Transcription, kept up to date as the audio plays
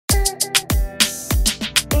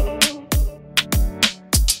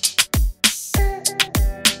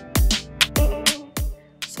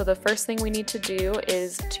So the first thing we need to do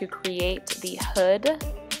is to create the hood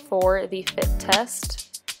for the fit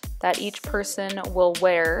test that each person will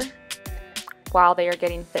wear while they are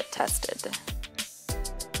getting fit tested.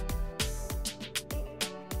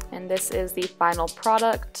 And this is the final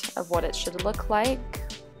product of what it should look like.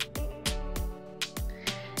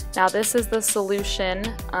 Now this is the solution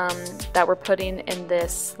that we're putting in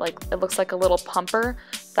this, like, it looks like a little pumper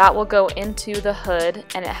that will go into the hood,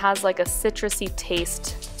 and it has like a citrusy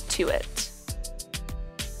taste to it.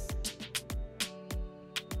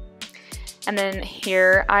 And then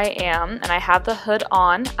here I am, and I have the hood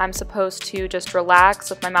on. I'm supposed to just relax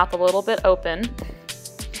with my mouth a little bit open.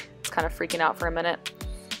 It's kind of freaking out for a minute.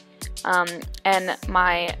 And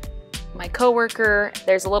my coworker,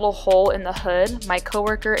 there's a little hole in the hood. My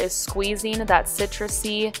coworker is squeezing that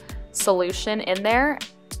citrusy solution in there,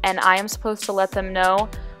 and I am supposed to let them know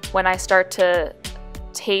when I start to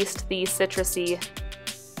taste the citrusy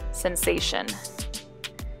sensation.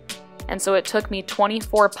 And so it took me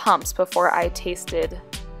 24 pumps before I tasted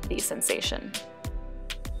the sensation.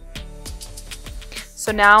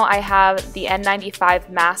 So now I have the N95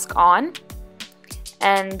 mask on,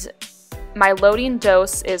 and my loading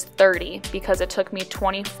dose is 30 because it took me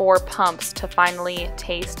 24 pumps to finally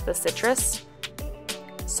taste the citrus.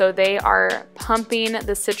 So they are pumping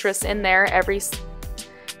the citrus in there every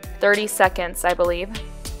 30 seconds, I believe.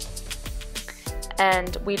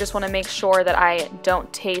 And we just want to make sure that I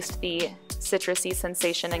don't taste the citrusy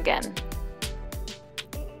sensation again.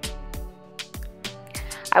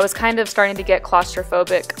 I was kind of starting to get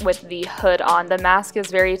claustrophobic with the hood on. The mask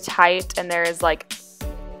is very tight and there is like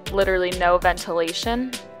literally no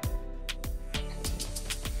ventilation.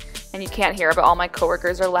 And you can't hear, but all my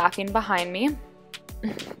coworkers are laughing behind me.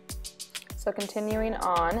 So continuing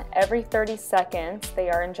on, every 30 seconds they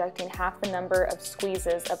are injecting half the number of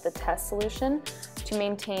squeezes of the test solution to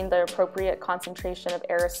maintain the appropriate concentration of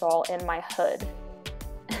aerosol in my hood.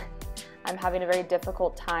 I'm having a very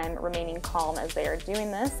difficult time remaining calm as they are doing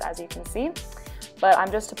this, as you can see. But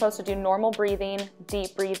I'm just supposed to do normal breathing,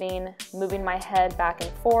 deep breathing, moving my head back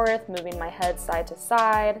and forth, moving my head side to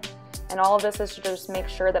side. And all of this is to just make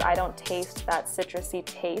sure that I don't taste that citrusy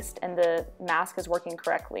taste and the mask is working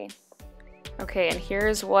correctly. Okay, and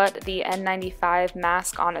here's what the N95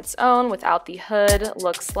 mask on its own without the hood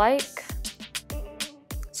looks like.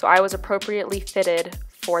 So I was appropriately fitted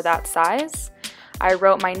for that size. I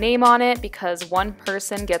wrote my name on it because one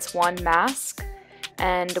person gets one mask,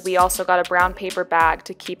 and we also got a brown paper bag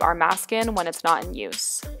to keep our mask in when it's not in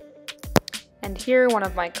use. And here one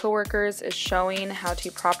of my coworkers is showing how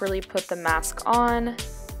to properly put the mask on.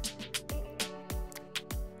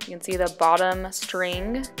 You can see the bottom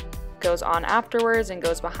string goes on afterwards and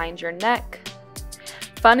goes behind your neck.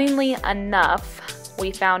 Funnily enough,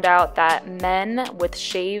 we found out that men with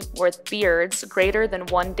beards greater than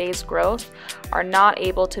 1 day's growth are not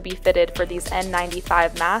able to be fitted for these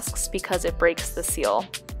N95 masks because it breaks the seal.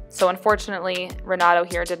 So unfortunately, Renato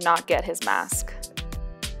here did not get his mask.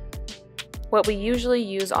 What we usually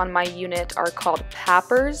use on my unit are called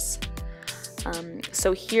PAPRs.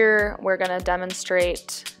 So here we're going to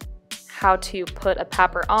demonstrate how to put a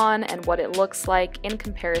PAPR on and what it looks like in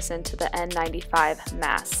comparison to the N95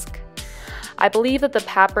 mask. I believe that the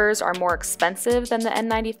PAPRs are more expensive than the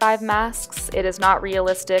N95 masks. It is not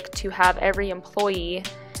realistic to have every employee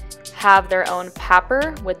have their own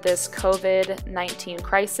PAPR with this COVID-19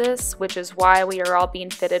 crisis, which is why we are all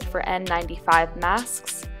being fitted for N95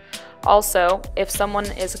 masks. Also, if someone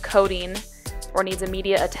is coding or needs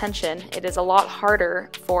immediate attention, it is a lot harder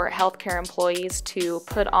for healthcare employees to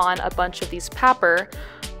put on a bunch of these PAPR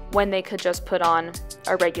when they could just put on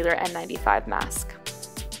a regular N95 mask.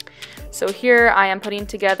 So here I am putting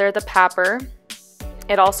together the PAPR.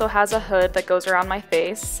 It also has a hood that goes around my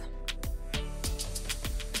face.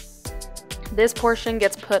 This portion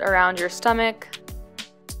gets put around your stomach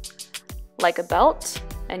like a belt,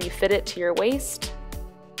 and you fit it to your waist.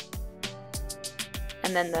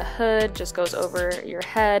 And then the hood just goes over your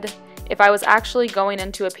head. If I was actually going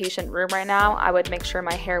into a patient room right now, I would make sure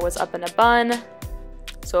my hair was up in a bun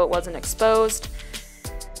so it wasn't exposed.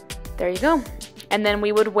 There you go. And then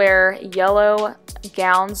we would wear yellow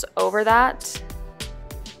gowns over that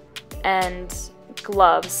and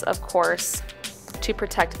gloves, of course, to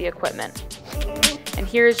protect the equipment. And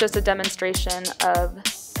here is just a demonstration of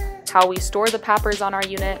how we store the PAPRs on our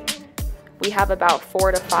unit. We have about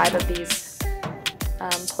 4 to 5 of these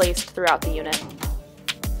placed throughout the unit.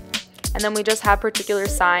 And then we just have particular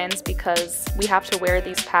signs because we have to wear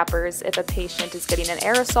these PAPRs if a patient is getting an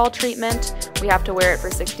aerosol treatment. We have to wear it for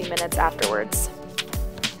 60 minutes afterwards.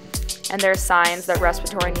 and there's signs that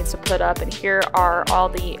respiratory needs to put up, and here are all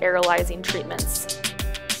the aerolizing treatments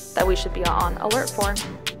that we should be on alert for.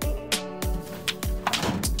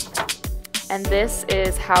 And this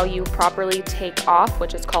is how you properly take off,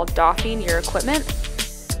 which is called doffing your equipment.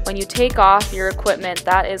 When you take off your equipment,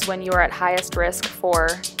 that is when you are at highest risk for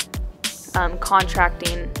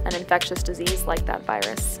contracting an infectious disease like that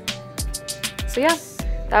virus. So yeah,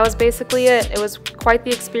 that was basically it. It was quite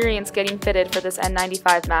the experience getting fitted for this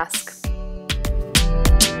N95 mask.